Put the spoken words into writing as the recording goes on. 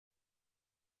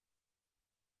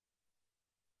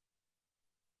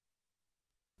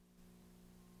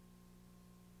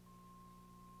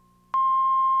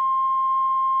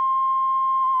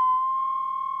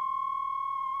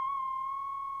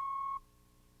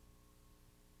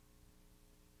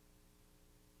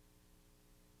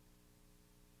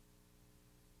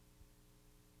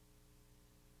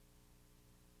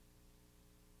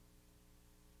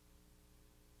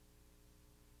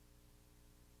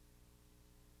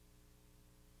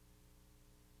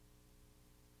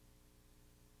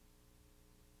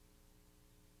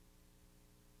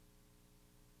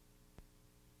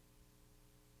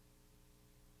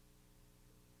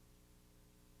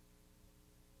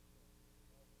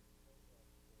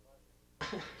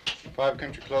5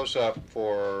 Country Close-Up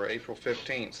for April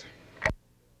 15th.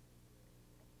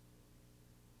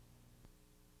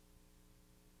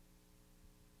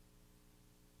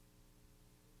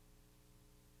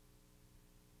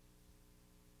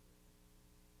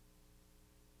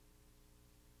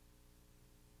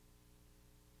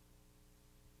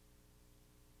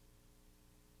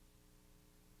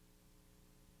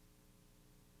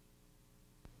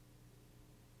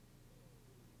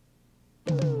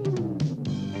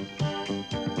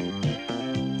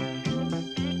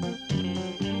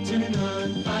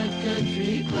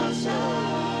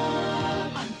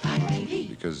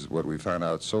 Because what we found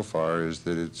out so far is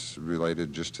that it's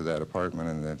related just to that apartment,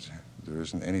 and that there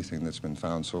isn't anything that's been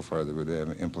found so far that would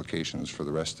have implications for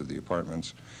the rest of the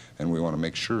apartments, and we want to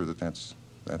make sure that that's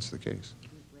the case.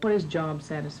 What is job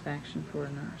satisfaction for a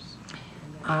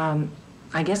nurse?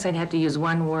 I guess I'd have to use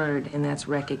one word, and that's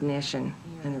recognition.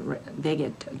 And they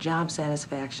get job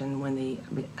satisfaction when they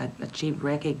achieve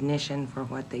recognition for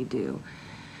what they do.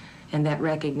 And that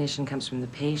recognition comes from the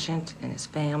patient and his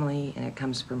family, and it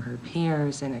comes from her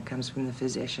peers, and it comes from the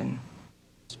physician.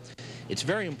 It's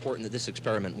very important that this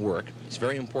experiment work. It's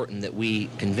very important that we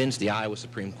convince the Iowa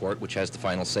Supreme Court, which has the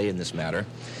final say in this matter,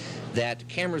 that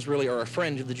cameras really are a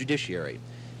friend of the judiciary,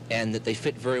 and that they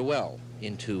fit very well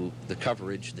into the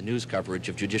coverage, the news coverage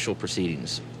of judicial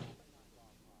proceedings.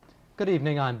 Good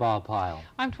evening, I'm Bob Pyle.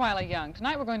 I'm Twyla Young.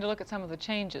 Tonight we're going to look at some of the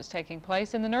changes taking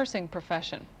place in the nursing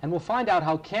profession. And we'll find out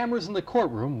how cameras in the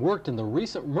courtroom worked in the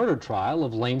recent murder trial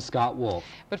of Lane Scott Wolf.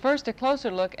 But first, a closer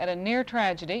look at a near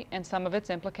tragedy and some of its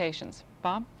implications.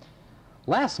 Bob?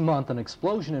 Last month, an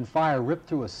explosion and fire ripped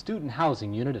through a student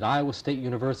housing unit at Iowa State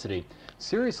University,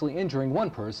 seriously injuring one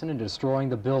person and destroying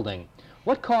the building.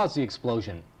 What caused the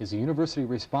explosion? Is the university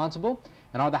responsible?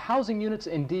 And are the housing units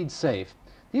indeed safe?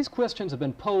 These questions have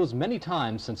been posed many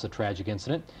times since the tragic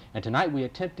incident, and tonight we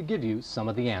attempt to give you some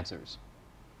of the answers.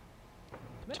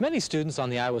 To many students on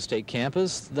the Iowa State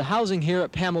campus, the housing here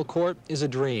at Pammel Court is a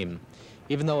dream.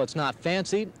 Even though it's not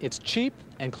fancy, it's cheap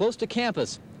and close to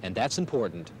campus, and that's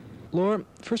important. Laura,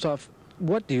 first off,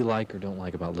 what do you like or don't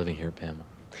like about living here at Pammel?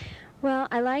 Well,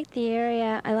 I like the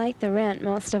area. I like the rent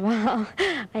most of all.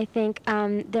 I think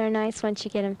they're nice once you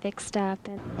get them fixed up.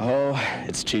 Oh,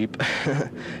 it's cheap.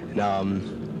 And,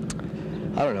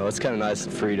 I don't know, it's kind of nice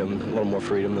freedom, a little more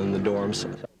freedom than the dorms.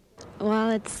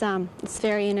 Well, it's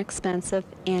very inexpensive,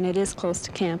 and it is close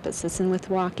to campus. It's with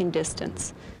walking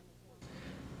distance.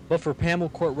 But for Pammel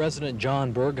Court resident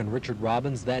John Berg and Richard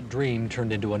Robbins, that dream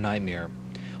turned into a nightmare.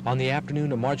 On the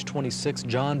afternoon of March 26,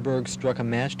 John Berg struck a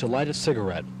match to light a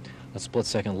cigarette. A split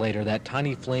second later, that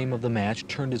tiny flame of the match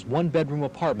turned his one-bedroom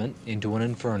apartment into an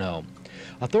inferno.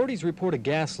 Authorities report a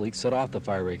gas leak set off the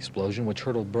fiery explosion, which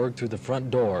hurtled Berg through the front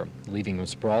door, leaving him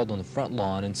sprawled on the front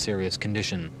lawn in serious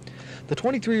condition. The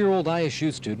 23-year-old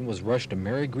ISU student was rushed to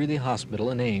Mary Greeley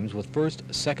Hospital in Ames with first,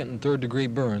 second, and third-degree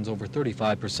burns over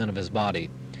 35% of his body.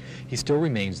 He still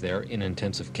remains there in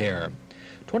intensive care.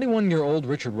 21-year-old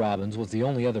Richard Robbins was the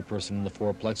only other person in the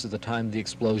fourplex at the time of the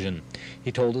explosion.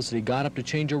 He told us that he got up to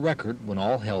change a record when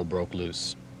all hell broke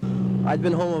loose. I'd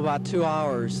been home about 2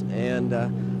 hours, and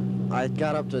I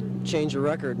got up to change a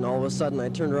record, and all of a sudden I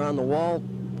turned around, the wall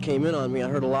came in on me. I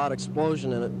heard a loud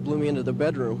explosion, and it blew me into the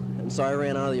bedroom, and so I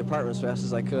ran out of the apartment as fast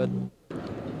as I could.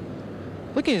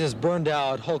 Looking at this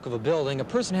burned-out hulk of a building, a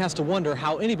person has to wonder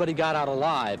how anybody got out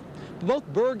alive. But both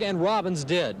Berg and Robbins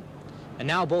did. And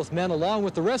now both men, along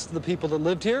with the rest of the people that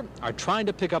lived here, are trying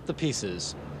to pick up the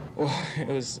pieces. Well, it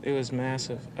was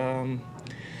massive. I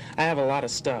have a lot of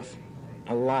stuff,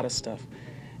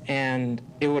 and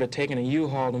it would have taken a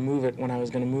U-Haul to move it when I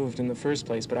was going to move it in the first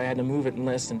place, but I had to move it in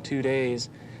less than 2 days.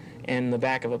 In the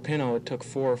back of a Pinto, it took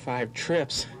 4 or 5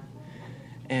 trips,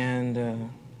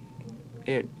 and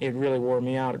it really wore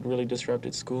me out. It really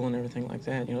disrupted school and everything like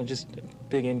that, you know, just a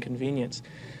big inconvenience.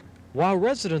 While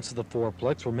residents of the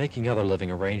fourplex were making other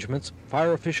living arrangements,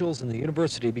 fire officials in the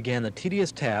university began the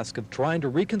tedious task of trying to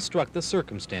reconstruct the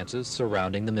circumstances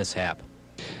surrounding the mishap.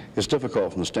 It's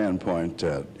difficult from the standpoint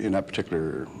that in that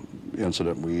particular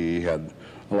incident we had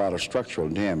a lot of structural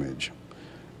damage.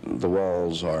 The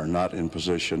walls are not in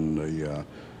position,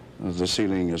 the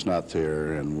ceiling is not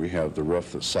there, and we have the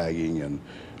roof that's sagging, and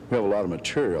we have a lot of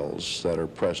materials that are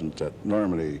present that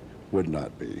normally would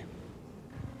not be.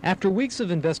 After weeks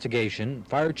of investigation,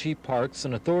 Fire Chief Parks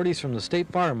and authorities from the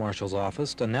State Fire Marshal's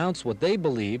office announced what they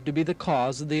believed to be the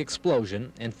cause of the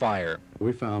explosion and fire.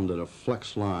 We found that a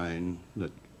flex line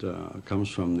that comes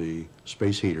from the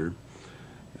space heater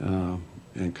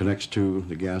and connects to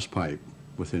the gas pipe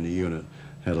within the unit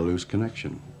had a loose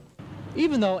connection.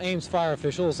 Even though Ames fire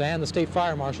officials and the state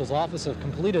fire marshal's office have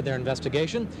completed their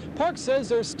investigation, Park says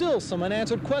there's still some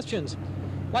unanswered questions.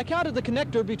 Like, how did the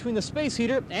connector between the space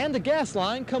heater and the gas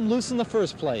line come loose in the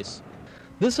first place?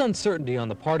 This uncertainty on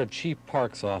the part of Chief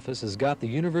Park's office has got the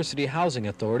university housing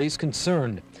authorities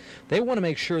concerned. They want to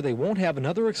make sure they won't have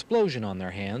another explosion on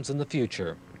their hands in the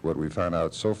future. What we found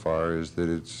out so far is that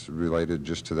it's related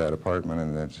just to that apartment,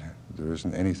 and that there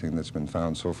isn't anything that's been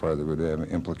found so far that would have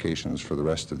implications for the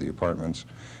rest of the apartments,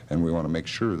 and we want to make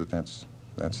sure that that's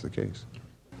the case.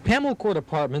 Pammel Court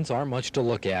apartments aren't much to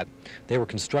look at. They were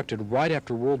constructed right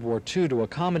after World War II to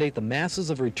accommodate the masses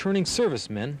of returning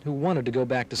servicemen who wanted to go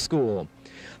back to school.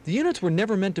 The units were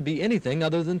never meant to be anything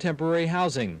other than temporary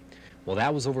housing. Well,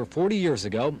 that was over 40 years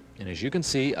ago, and as you can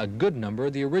see, a good number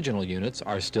of the original units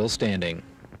are still standing.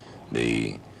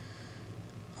 They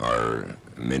are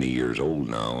many years old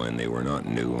now, and they were not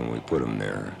new when we put them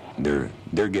there.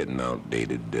 They're getting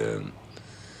outdated.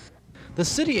 The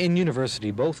city and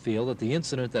university both feel that the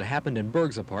incident that happened in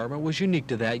Berg's apartment was unique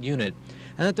to that unit,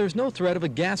 and that there's no threat of a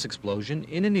gas explosion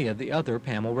in any of the other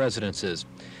Pammel residences.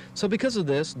 So because of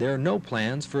this, there are no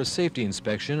plans for a safety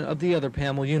inspection of the other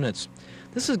Pammel units.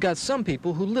 This has got some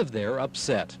people who live there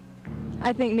upset.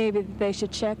 I think maybe they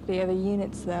should check the other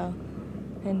units, though,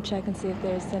 and check and see if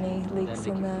there's any leaks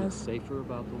in those. Safer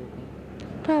about the whole thing?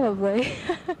 Probably.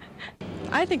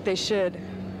 I think they should.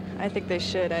 I think they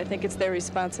should. I think it's their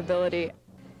responsibility.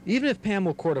 Even if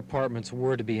Pammel Court apartments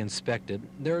were to be inspected,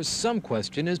 there is some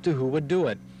question as to who would do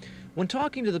it. When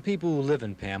talking to the people who live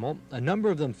in Pammel, a number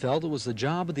of them felt it was the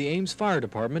job of the Ames Fire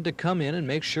Department to come in and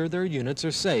make sure their units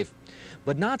are safe.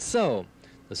 But not so.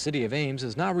 The city of Ames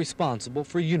is not responsible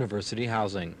for university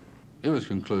housing. It was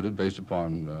concluded, based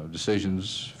upon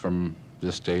decisions from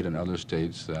this state and other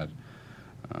states, that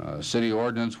city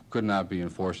ordinance could not be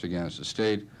enforced against the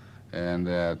state, and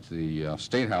that the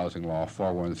state housing law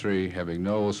 413, having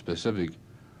no specific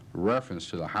reference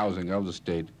to the housing of the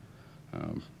state,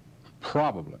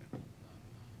 probably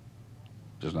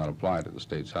does not apply to the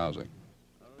state's housing.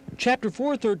 Chapter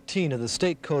 413 of the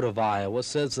State Code of Iowa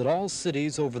says that all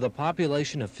cities over the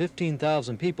population of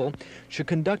 15,000 people should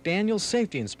conduct annual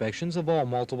safety inspections of all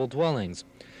multiple dwellings.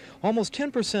 Almost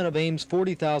 10% of Ames'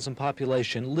 40,000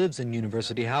 population lives in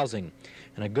university housing,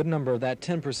 and a good number of that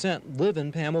 10% live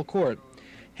in Pammel Court.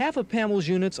 Half of Pammel's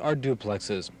units are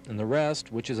duplexes, and the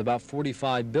rest, which is about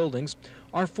 45 buildings,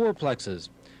 are fourplexes.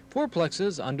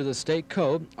 Fourplexes, under the state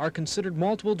code, are considered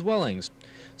multiple dwellings.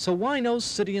 So why no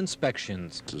city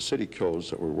inspections? The city codes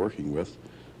that we're working with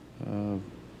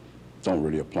don't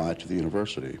really apply to the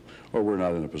university, or we're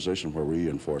not in a position where we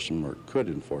enforce them or could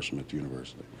enforce them at the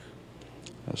university.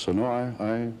 So no,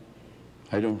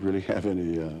 I don't really have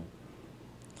any,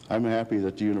 I'm happy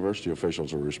that the university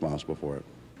officials are responsible for it.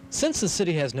 Since the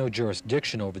city has no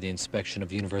jurisdiction over the inspection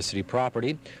of university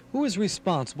property, who is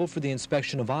responsible for the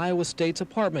inspection of Iowa State's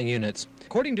apartment units?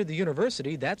 According to the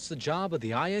university, that's the job of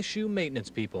the ISU maintenance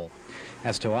people.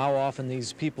 As to how often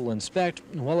these people inspect,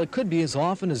 well, it could be as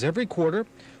often as every quarter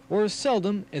or as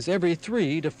seldom as every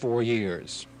 3 to 4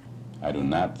 years. I do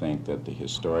not think that the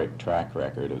historic track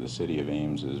record of the city of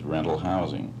Ames's rental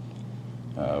housing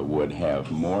would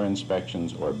have more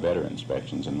inspections or better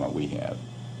inspections than what we have.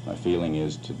 My feeling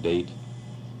is, to date,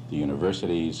 the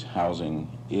university's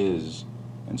housing is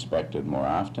inspected more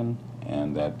often,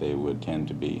 and that they would tend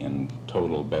to be in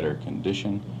total better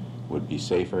condition, would be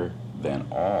safer than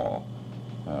all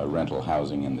rental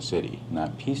housing in the city.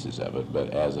 Not pieces of it, but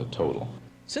as a total.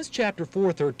 Since Chapter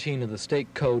 413 of the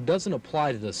state code doesn't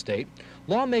apply to the state,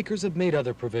 lawmakers have made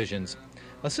other provisions.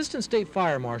 Assistant State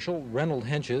Fire Marshal Reynold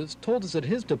Henches told us that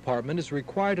his department is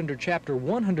required under Chapter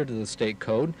 100 of the state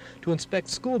code to inspect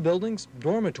school buildings,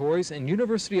 dormitories, and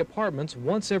university apartments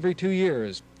once every 2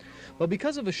 years. But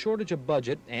because of a shortage of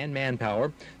budget and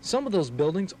manpower, some of those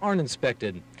buildings aren't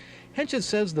inspected. Henches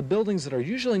says the buildings that are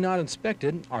usually not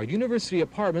inspected are university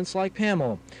apartments like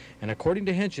Pammel. And according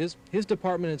to Henches, his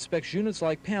department inspects units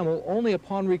like Pammel only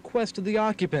upon request of the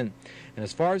occupant. And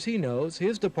as far as he knows,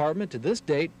 his department to this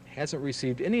date hasn't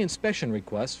received any inspection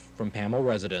requests from Pammel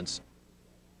residents.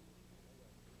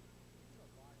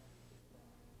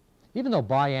 Even though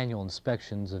biannual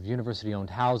inspections of university-owned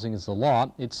housing is the law,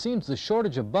 it seems the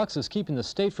shortage of bucks is keeping the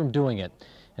state from doing it.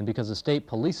 And because the state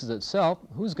polices itself,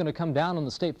 who's going to come down on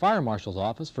the state fire marshal's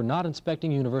office for not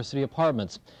inspecting university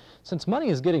apartments? Since money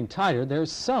is getting tighter,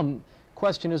 there's some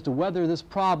question as to whether this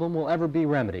problem will ever be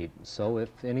remedied. So if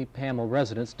any Pammel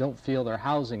residents don't feel their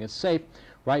housing is safe,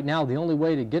 right now the only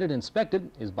way to get it inspected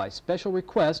is by special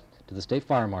request to the state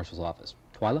fire marshal's office.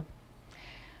 Twyla?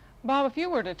 Bob, if you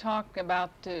were to talk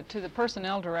about to the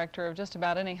personnel director of just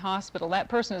about any hospital, that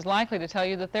person is likely to tell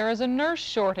you that there is a nurse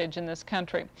shortage in this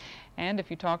country. And if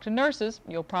you talk to nurses,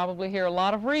 you'll probably hear a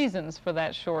lot of reasons for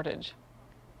that shortage.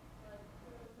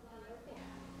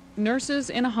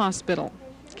 Nurses in a hospital,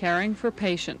 caring for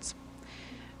patients.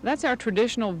 That's our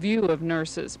traditional view of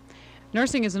nurses.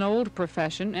 Nursing is an old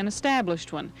profession, an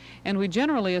established one, and we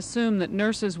generally assume that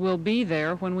nurses will be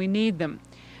there when we need them.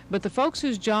 But the folks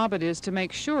whose job it is to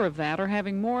make sure of that are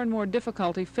having more and more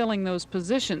difficulty filling those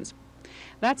positions.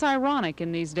 That's ironic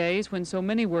in these days when so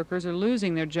many workers are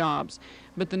losing their jobs,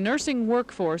 but the nursing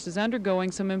workforce is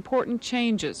undergoing some important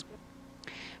changes.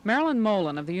 Marilyn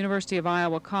Molen of the University of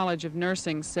Iowa College of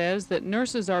Nursing says that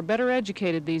nurses are better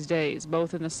educated these days,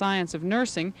 both in the science of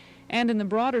nursing and in the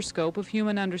broader scope of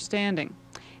human understanding.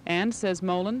 And, says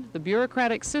Molen, the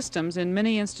bureaucratic systems in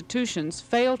many institutions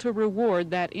fail to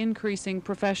reward that increasing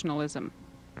professionalism.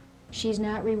 She's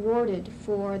not rewarded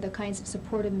for the kinds of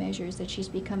supportive measures that she's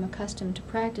become accustomed to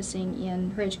practicing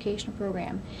in her educational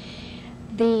program.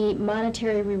 The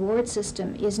monetary reward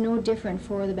system is no different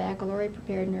for the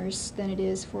baccalaureate-prepared nurse than it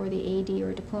is for the AD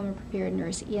or diploma-prepared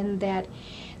nurse, in that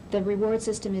the reward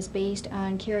system is based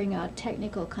on carrying out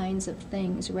technical kinds of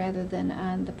things rather than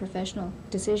on the professional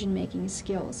decision-making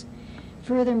skills.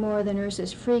 Furthermore, the nurse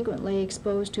is frequently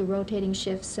exposed to rotating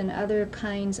shifts and other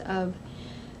kinds of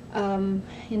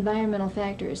environmental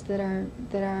factors that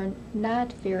are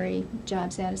not very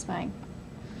job satisfying.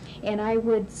 And I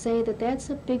would say that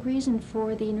that's a big reason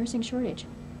for the nursing shortage.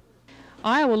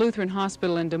 Iowa Lutheran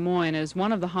Hospital in Des Moines is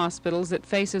one of the hospitals that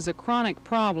faces a chronic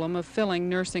problem of filling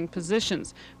nursing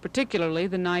positions, particularly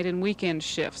the night and weekend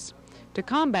shifts. To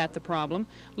combat the problem,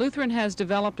 Lutheran has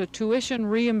developed a tuition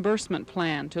reimbursement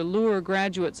plan to lure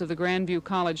graduates of the Grandview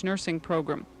College nursing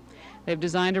program. They've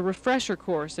designed a refresher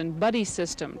course and buddy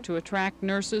system to attract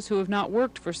nurses who have not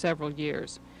worked for several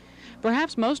years.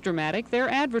 Perhaps most dramatic, they're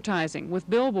advertising with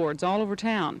billboards all over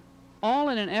town, all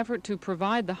in an effort to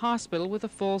provide the hospital with a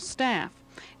full staff.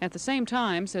 At the same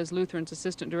time, says Lutheran's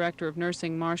Assistant Director of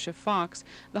Nursing, Marcia Fox,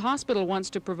 the hospital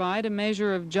wants to provide a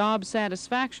measure of job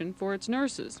satisfaction for its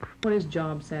nurses. What is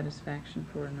job satisfaction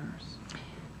for a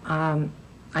nurse?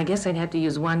 I guess I'd have to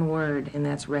use one word, and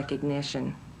that's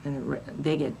recognition. And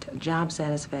they get job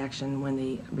satisfaction when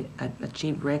they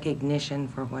achieve recognition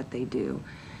for what they do.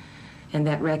 And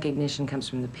that recognition comes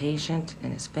from the patient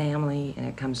and his family, and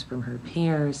it comes from her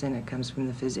peers, and it comes from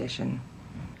the physician.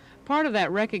 Part of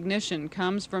that recognition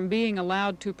comes from being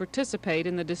allowed to participate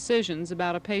in the decisions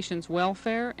about a patient's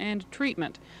welfare and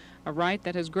treatment, a right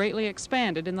that has greatly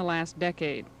expanded in the last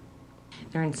decade.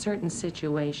 There are in certain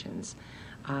situations,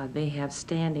 they have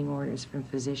standing orders from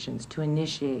physicians to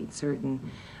initiate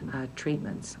certain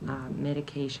treatments,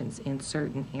 medications in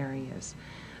certain areas.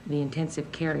 The intensive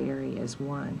care area is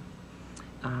one.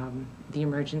 The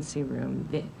emergency room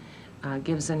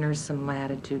gives a nurse some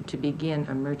latitude to begin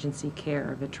emergency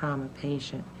care of a trauma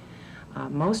patient.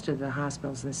 Most of the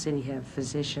hospitals in the city have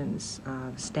physicians,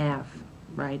 staff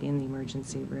right in the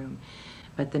emergency room,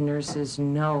 but the nurses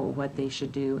know what they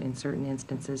should do in certain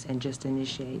instances and just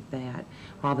initiate that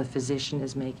while the physician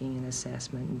is making an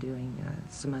assessment and doing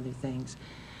some other things.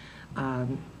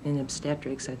 In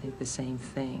obstetrics, I think the same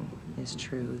thing is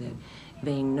true, that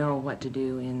they know what to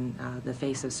do in the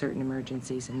face of certain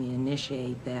emergencies and they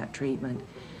initiate that treatment.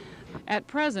 At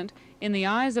present, in the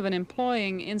eyes of an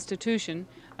employing institution,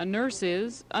 a nurse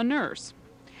is a nurse.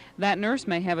 That nurse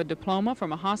may have a diploma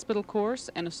from a hospital course,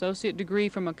 an associate degree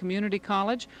from a community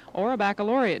college, or a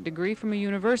baccalaureate degree from a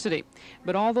university.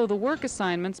 But although the work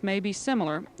assignments may be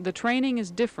similar, the training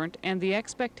is different and the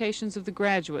expectations of the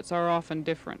graduates are often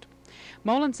different.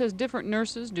 Molen says different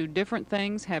nurses do different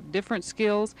things, have different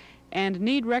skills, and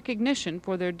need recognition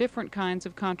for their different kinds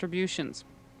of contributions.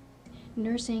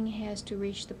 Nursing has to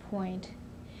reach the point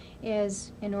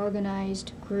as an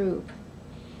organized group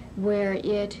where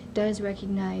it does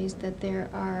recognize that there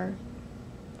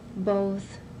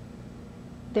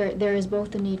is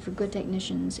both the need for good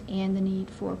technicians and the need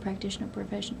for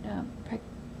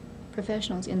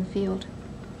professionals in the field.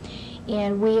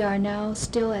 And we are now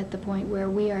still at the point where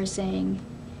we are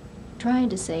trying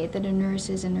to say that a nurse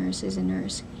is a nurse is a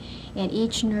nurse. And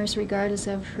each nurse, regardless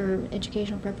of her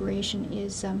educational preparation,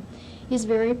 is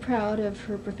very proud of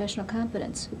her professional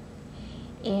competence.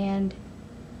 And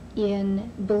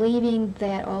in believing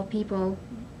that all people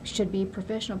should be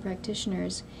professional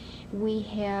practitioners, we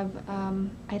have,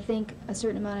 I think, a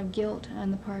certain amount of guilt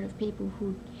on the part of people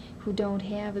who don't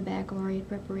have a baccalaureate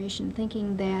preparation,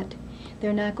 thinking that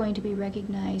they're not going to be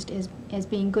recognized as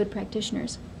being good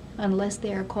practitioners unless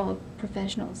they are called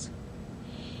professionals.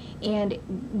 And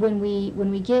when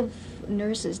we give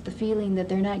nurses the feeling that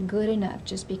they're not good enough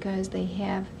just because they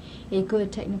have a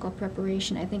good technical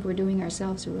preparation, I think we're doing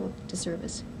ourselves a real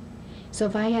disservice. So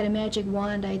if I had a magic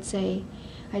wand, I'd say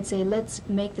let's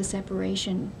make the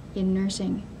separation in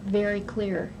nursing very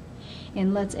clear,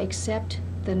 and let's accept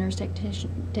the nurse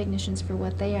technicians for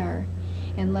what they are,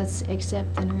 and let's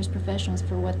accept the nurse professionals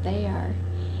for what they are,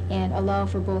 and allow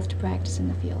for both to practice in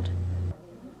the field.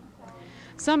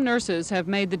 Some nurses have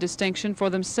made the distinction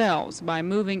for themselves by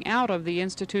moving out of the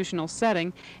institutional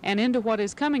setting and into what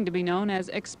is coming to be known as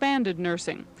expanded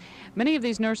nursing. Many of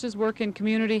these nurses work in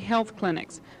community health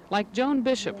clinics, like Joan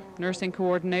Bishop, nursing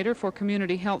coordinator for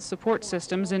community health support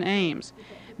systems in Ames.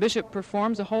 Bishop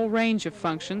performs a whole range of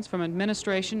functions from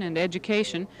administration and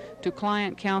education to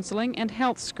client counseling and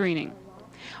health screening.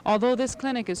 Although this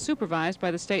clinic is supervised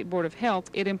by the State Board of Health,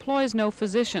 it employs no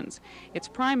physicians. Its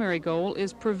primary goal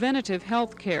is preventative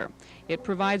health care. It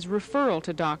provides referral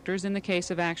to doctors in the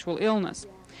case of actual illness.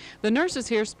 The nurses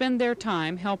here spend their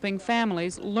time helping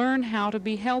families learn how to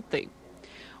be healthy.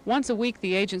 Once a week,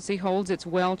 the agency holds its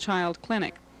Well Child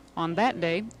Clinic. On that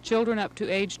day, children up to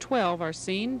age 12 are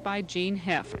seen by Jean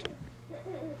Heft.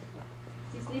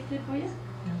 Is he sleep good for you? Is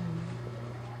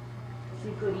he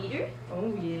a good eater?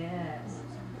 Oh, yes.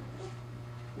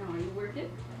 Now, are you working?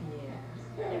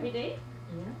 Yes. Every day?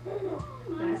 Yeah. Oh,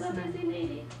 I'm a busy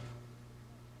lady.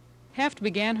 Heft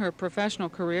began her professional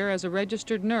career as a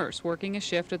registered nurse working a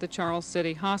shift at the Charles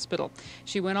City Hospital.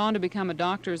 She went on to become a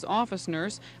doctor's office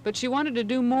nurse, but she wanted to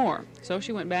do more, so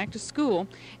she went back to school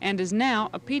and is now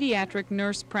a pediatric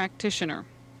nurse practitioner.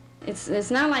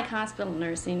 It's not like hospital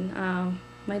nursing.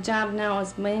 My job now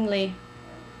is mainly,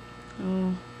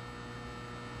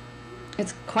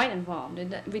 it's quite involved.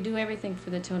 We do everything for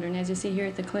the children. As you see here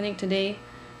at the clinic today,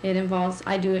 it involves,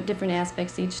 I do different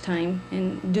aspects each time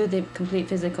and do the complete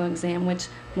physical exam, which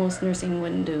most nursing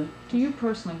wouldn't do. To you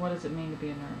personally, what does it mean to be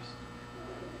a nurse?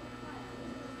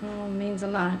 Oh, it means a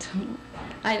lot.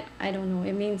 I don't know.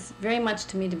 It means very much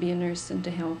to me to be a nurse and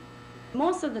to help.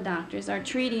 Most of the doctors are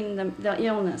treating the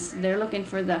illness. They're looking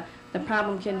for the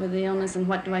problem kid with the illness and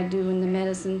what do I do in the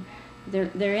medicine.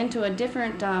 They're into a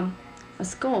different a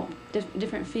scope,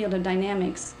 different field of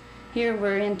dynamics. Here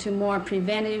we're into more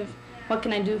preventive, what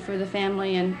can I do for the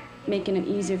family and making it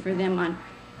easier for them on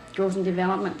growth and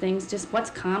development things, just what's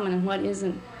common and what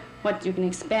isn't, what you can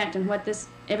expect and what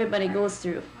everybody goes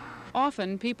through.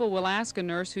 Often people will ask a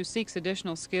nurse who seeks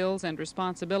additional skills and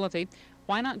responsibility,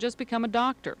 why not just become a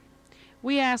doctor?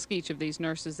 We asked each of these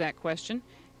nurses that question,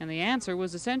 and the answer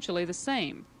was essentially the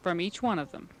same from each one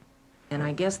of them. And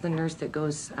I guess the nurse that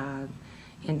goes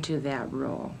into that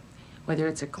role, whether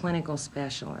it's a clinical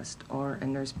specialist or a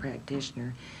nurse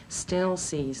practitioner, still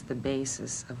sees the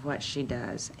basis of what she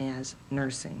does as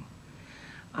nursing.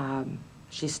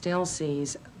 She still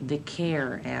sees the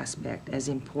care aspect as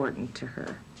important to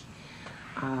her.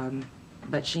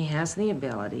 But she has the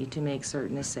ability to make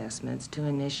certain assessments, to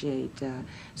initiate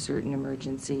certain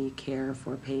emergency care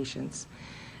for patients.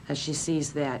 She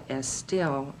sees that as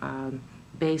still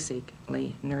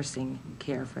basically nursing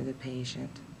care for the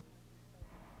patient.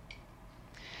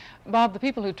 Bob, the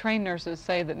people who train nurses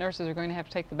say that nurses are going to have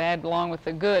to take the bad along with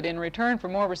the good. In return for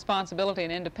more responsibility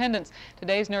and independence,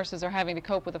 today's nurses are having to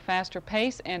cope with a faster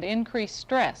pace and increased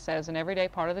stress as an everyday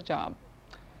part of the job.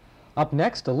 Up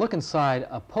next, a look inside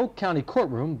a Polk County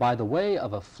courtroom by the way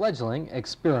of a fledgling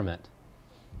experiment.